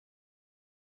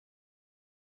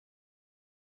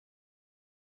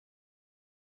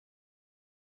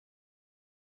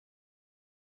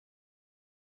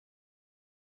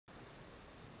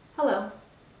Hello,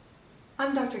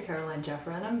 I'm Dr. Caroline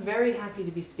Jeffra, and I'm very happy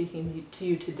to be speaking to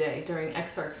you today during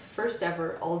EXARC's first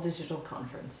ever all-digital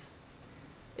conference.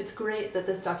 It's great that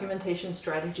this Documentation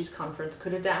Strategies Conference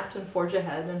could adapt and forge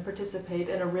ahead and participate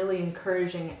in a really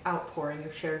encouraging outpouring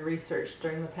of shared research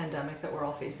during the pandemic that we're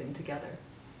all facing together.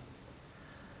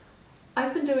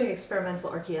 I've been doing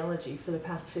experimental archaeology for the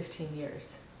past 15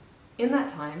 years. In that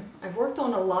time, I've worked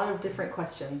on a lot of different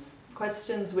questions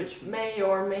which may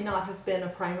or may not have been a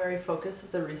primary focus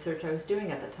of the research I was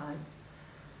doing at the time.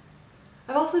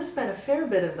 I've also spent a fair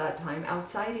bit of that time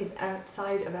outside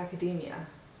of academia,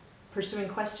 pursuing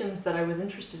questions that I was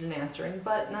interested in answering,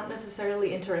 but not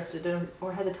necessarily interested in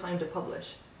or had the time to publish.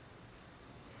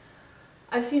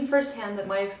 I've seen firsthand that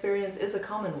my experience is a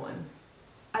common one.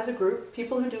 As a group,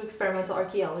 people who do experimental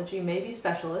archaeology may be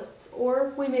specialists,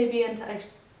 or we may be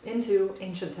into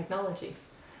ancient technology.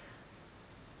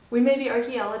 We may be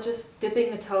archaeologists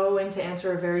dipping a toe in to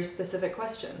answer a very specific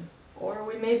question, or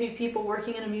we may be people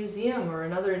working in a museum or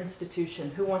another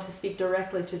institution who want to speak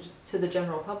directly to the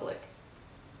general public.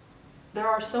 There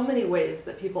are so many ways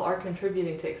that people are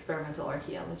contributing to experimental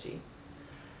archaeology.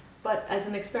 But as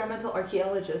an experimental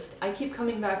archaeologist, I keep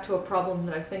coming back to a problem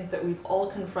that I think that we've all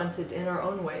confronted in our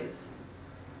own ways.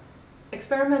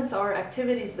 Experiments are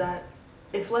activities that,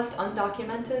 if left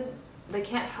undocumented, they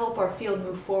can't help our field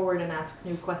move forward and ask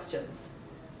new questions.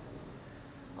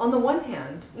 On the one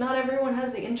hand, not everyone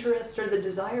has the interest or the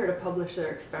desire to publish their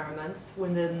experiments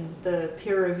within the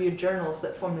peer-reviewed journals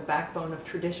that form the backbone of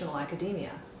traditional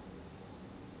academia.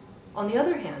 On the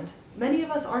other hand, many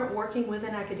of us aren't working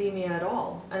within academia at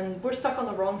all, and we're stuck on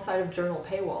the wrong side of journal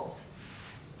paywalls.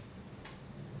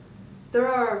 There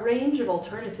are a range of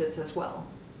alternatives as well.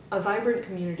 A vibrant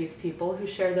community of people who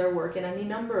share their work in any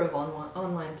number of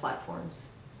online platforms.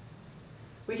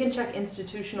 We can check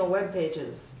institutional web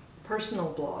pages,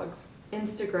 personal blogs,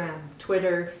 Instagram,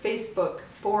 Twitter, Facebook,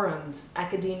 forums,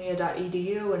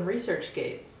 academia.edu, and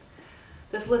ResearchGate.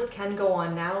 This list can go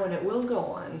on now, and it will go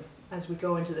on as we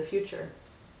go into the future.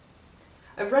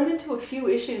 I've run into a few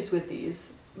issues with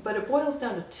these, but it boils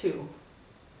down to two: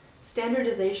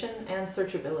 standardization and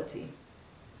searchability.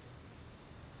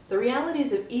 The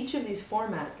realities of each of these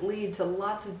formats lead to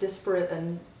lots of disparate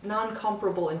and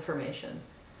non-comparable information.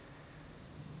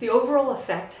 The overall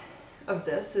effect of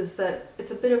this is that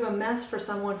it's a bit of a mess for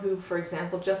someone who, for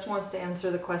example, just wants to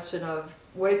answer the question of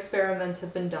what experiments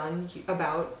have been done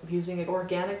about using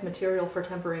organic material for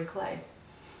tempering clay.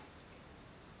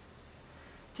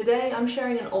 Today, I'm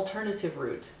sharing an alternative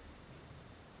route.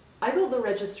 I built the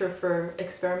Register for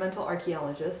Experimental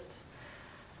Archaeologists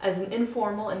as an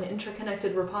informal and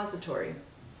interconnected repository.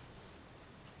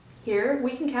 Here,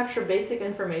 we can capture basic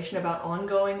information about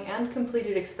ongoing and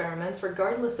completed experiments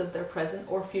regardless of their present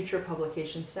or future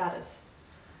publication status.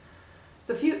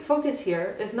 The focus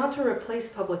here is not to replace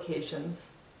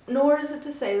publications, nor is it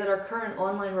to say that our current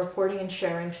online reporting and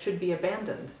sharing should be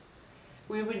abandoned.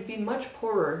 We would be much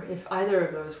poorer if either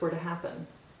of those were to happen.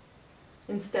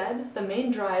 Instead, the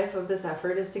main drive of this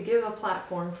effort is to give a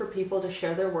platform for people to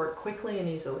share their work quickly and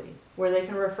easily, where they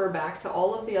can refer back to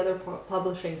all of the other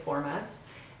publishing formats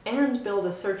and build a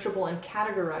searchable and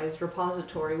categorized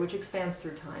repository which expands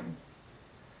through time.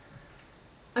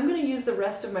 I'm going to use the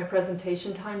rest of my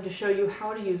presentation time to show you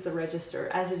how to use the Register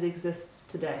as it exists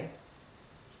today.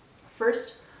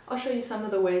 First, I'll show you some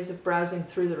of the ways of browsing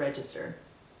through the Register.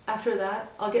 After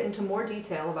that, I'll get into more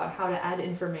detail about how to add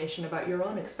information about your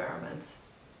own experiments.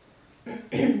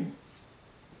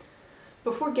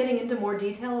 Before getting into more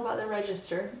detail about the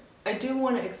Register, I do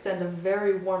want to extend a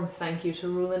very warm thank you to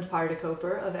Roland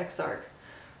Paardekoper of EXARC,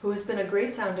 who has been a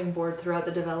great sounding board throughout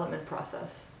the development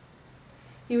process.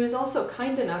 He was also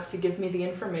kind enough to give me the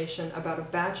information about a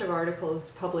batch of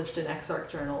articles published in EXARC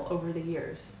Journal over the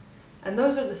years, and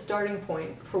those are the starting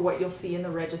point for what you'll see in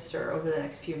the Register over the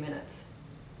next few minutes.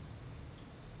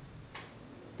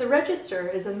 The Register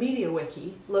is a media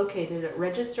wiki located at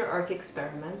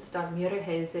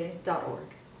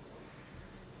registerarchexperiments.miraheze.org.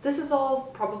 This is all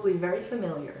probably very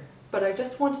familiar, but I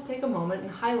just want to take a moment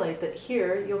and highlight that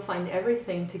here you'll find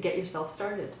everything to get yourself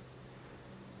started.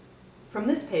 From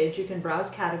this page you can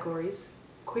browse categories,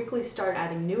 quickly start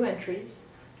adding new entries,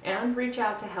 and reach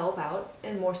out to help out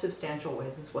in more substantial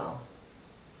ways as well.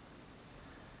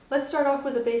 Let's start off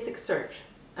with a basic search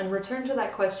and return to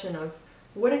that question of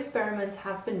what experiments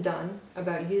have been done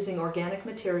about using organic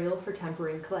material for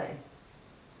tempering clay.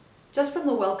 Just from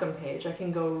the welcome page, I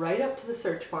can go right up to the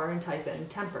search bar and type in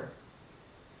temper.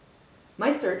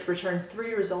 My search returns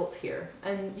 3 results here,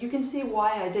 and you can see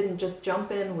why I didn't just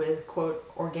jump in with, quote,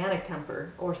 organic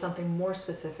temper or something more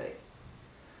specific.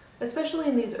 Especially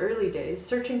in these early days,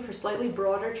 searching for slightly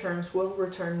broader terms will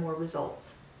return more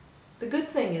results. The good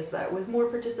thing is that with more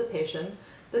participation,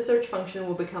 the search function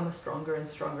will become a stronger and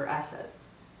stronger asset.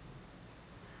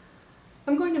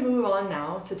 I'm going to move on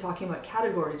now to talking about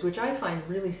categories, which I find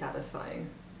really satisfying.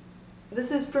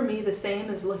 This is for me the same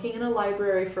as looking in a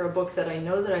library for a book that I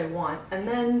know that I want, and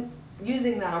then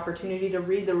using that opportunity to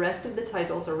read the rest of the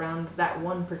titles around that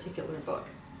one particular book.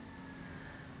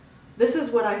 This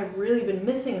is what I have really been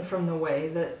missing from the way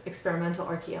that experimental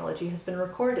archaeology has been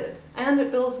recorded, and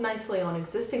it builds nicely on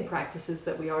existing practices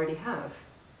that we already have,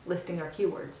 listing our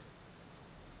keywords.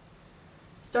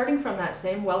 Starting from that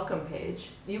same welcome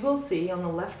page, you will see on the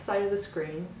left side of the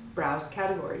screen, Browse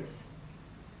Categories.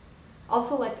 I'll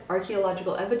select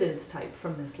Archaeological Evidence type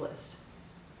from this list.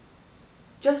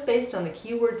 Just based on the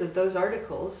keywords of those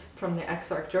articles from the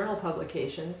EXARC journal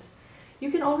publications, you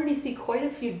can already see quite a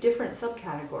few different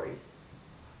subcategories.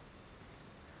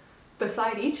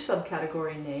 Beside each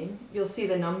subcategory name, you'll see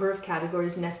the number of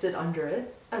categories nested under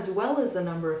it, as well as the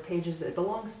number of pages it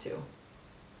belongs to.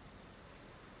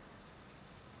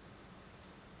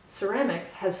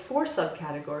 Ceramics has 4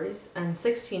 subcategories and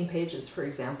 16 pages, for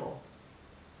example.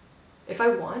 If I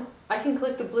want, I can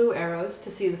click the blue arrows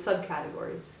to see the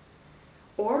subcategories.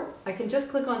 Or I can just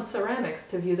click on ceramics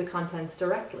to view the contents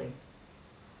directly.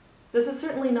 This is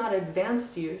certainly not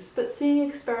advanced use, but seeing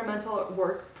experimental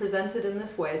work presented in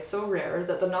this way is so rare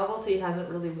that the novelty hasn't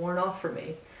really worn off for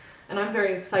me, and I'm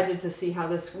very excited to see how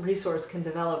this resource can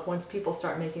develop once people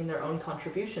start making their own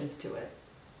contributions to it.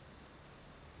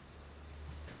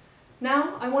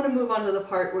 Now I want to move on to the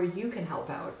part where you can help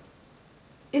out.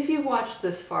 If you've watched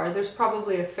this far, there's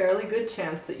probably a fairly good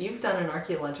chance that you've done an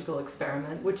archaeological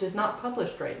experiment which is not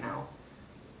published right now.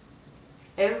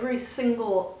 Every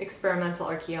single experimental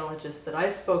archaeologist that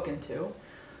I've spoken to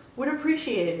would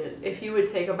appreciate it if you would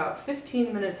take about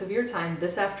 15 minutes of your time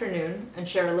this afternoon and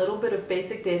share a little bit of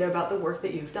basic data about the work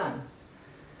that you've done.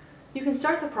 You can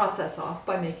start the process off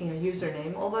by making a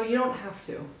username, although you don't have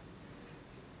to.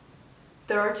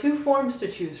 There are 2 forms to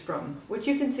choose from, which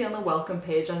you can see on the welcome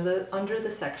page under the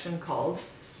section called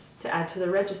To Add to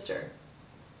the Register.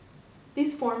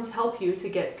 These forms help you to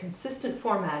get consistent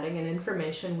formatting and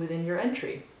information within your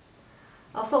entry.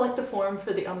 I'll select the form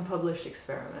for the unpublished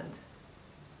experiment.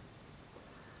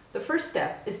 The first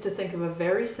step is to think of a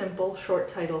very simple, short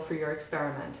title for your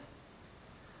experiment.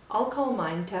 I'll call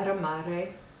mine Terra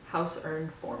Mare, House Urn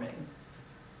Forming.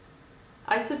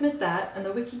 I submit that, and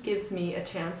the wiki gives me a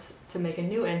chance to make a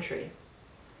new entry.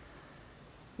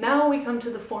 Now we come to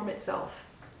the form itself.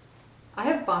 I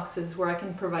have boxes where I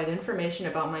can provide information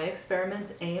about my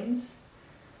experiment's aims,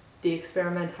 the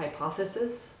experiment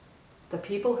hypothesis, the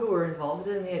people who were involved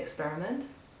in the experiment,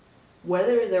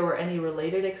 whether there were any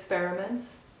related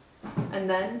experiments, and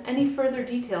then any further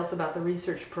details about the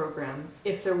research program,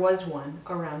 if there was one,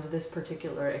 around this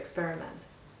particular experiment.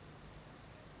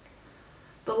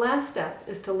 The last step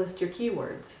is to list your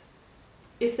keywords.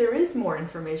 If there is more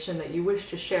information that you wish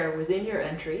to share within your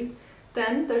entry,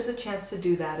 then there's a chance to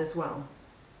do that as well.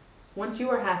 Once you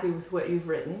are happy with what you've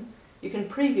written, you can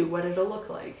preview what it'll look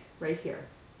like right here.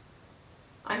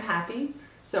 I'm happy,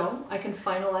 so I can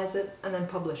finalize it and then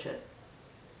publish it.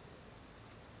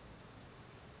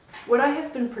 What I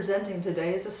have been presenting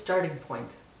today is a starting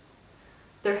point.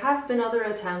 There have been other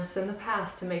attempts in the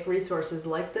past to make resources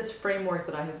like this framework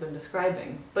that I have been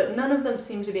describing, but none of them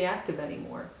seem to be active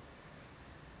anymore.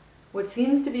 What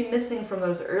seems to be missing from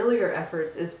those earlier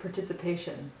efforts is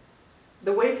participation.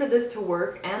 The way for this to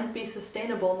work and be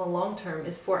sustainable in the long term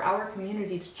is for our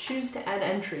community to choose to add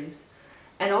entries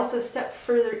and also step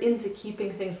further into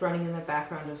keeping things running in the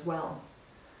background as well.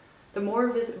 The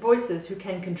more voices who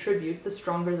can contribute, the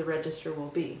stronger the register will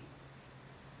be.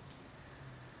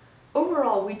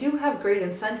 Overall, we do have great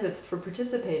incentives for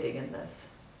participating in this.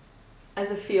 As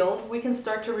a field, we can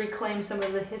start to reclaim some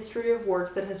of the history of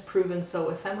work that has proven so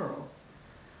ephemeral.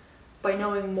 By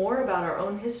knowing more about our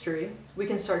own history, we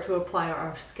can start to apply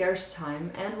our scarce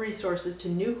time and resources to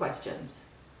new questions.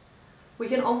 We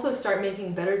can also start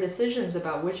making better decisions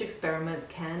about which experiments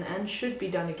can and should be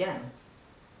done again.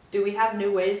 Do we have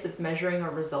new ways of measuring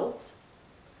our results?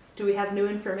 Do we have new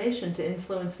information to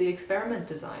influence the experiment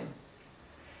design?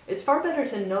 It's far better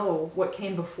to know what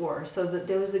came before so that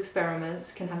those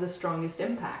experiments can have the strongest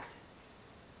impact.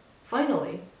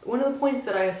 Finally, one of the points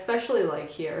that I especially like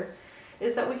here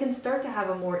is that we can start to have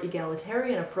a more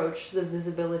egalitarian approach to the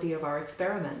visibility of our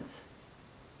experiments.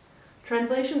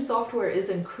 Translation software is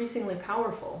increasingly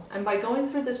powerful, and by going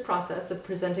through this process of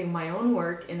presenting my own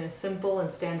work in a simple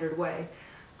and standard way,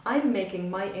 I'm making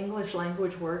my English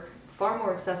language work far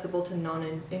more accessible to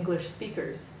non-English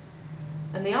speakers.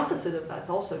 And the opposite of that's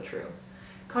also true.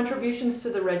 Contributions to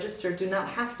the register do not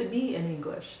have to be in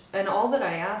English, and all that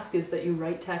I ask is that you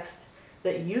write text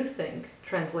that you think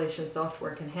translation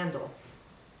software can handle.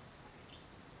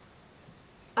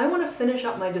 I want to finish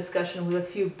up my discussion with a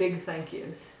few big thank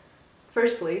yous.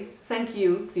 Firstly, thank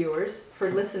you, viewers,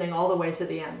 for listening all the way to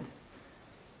the end.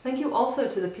 Thank you also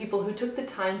to the people who took the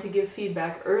time to give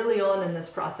feedback early on in this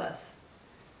process.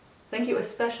 Thank you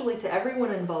especially to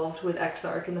everyone involved with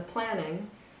EXARC in the planning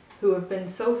who have been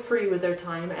so free with their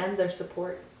time and their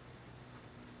support.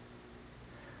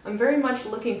 I'm very much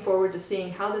looking forward to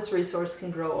seeing how this resource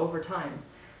can grow over time,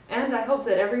 and I hope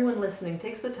that everyone listening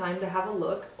takes the time to have a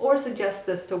look or suggest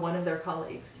this to one of their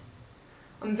colleagues.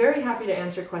 I'm very happy to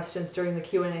answer questions during the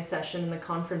Q&A session in the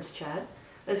conference chat,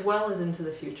 as well as into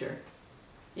the future.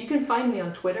 You can find me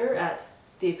on Twitter at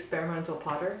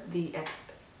 @theexperimentalpotter, the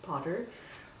Potter,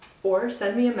 or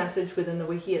send me a message within the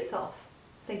wiki itself.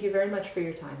 Thank you very much for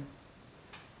your time.